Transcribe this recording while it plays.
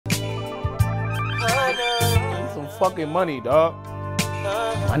fucking money, dog.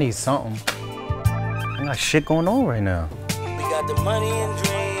 I need something. I got shit going on right now. We got the money and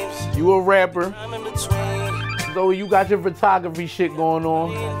dreams. You a rapper. I'm in between. So you got your photography shit going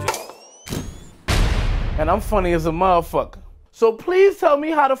on. And I'm funny as a motherfucker. So please tell me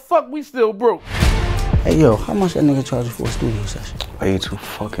how the fuck we still broke. Hey yo, how much that nigga charge you for a studio session? Way too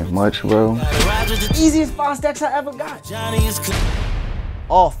fucking much, bro. Easiest 5 stacks I ever got.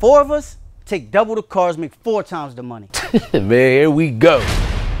 All 4 of us take double the cars, make 4 times the money. Man, here we go.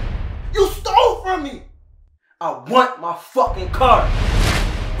 You stole from me! I want my fucking car.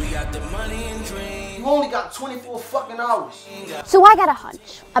 We got the money and dreams. You only got 24 fucking hours. So I got a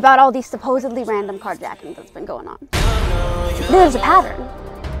hunch about all these supposedly random carjackings that's been going on. There's a pattern.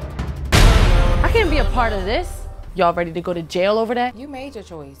 I can't be a part of this. Y'all ready to go to jail over that? You made your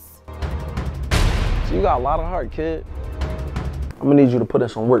choice. So you got a lot of heart, kid. I'm gonna need you to put in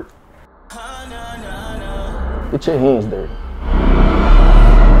some work. Get your hands dirty.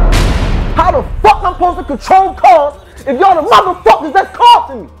 How the fuck I'm supposed to control cars if y'all the motherfuckers that's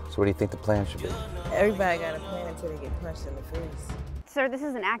costing me? So what do you think the plan should be? Everybody got a plan until they get punched in the face. Sir, this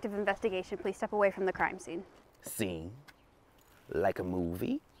is an active investigation. Please step away from the crime scene. Scene? Like a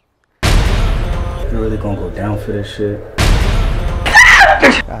movie? You really gonna go down for this shit?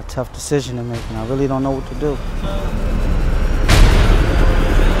 Got a tough decision to make and I really don't know what to do.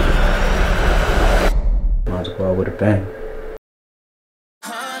 Might as well with a bang.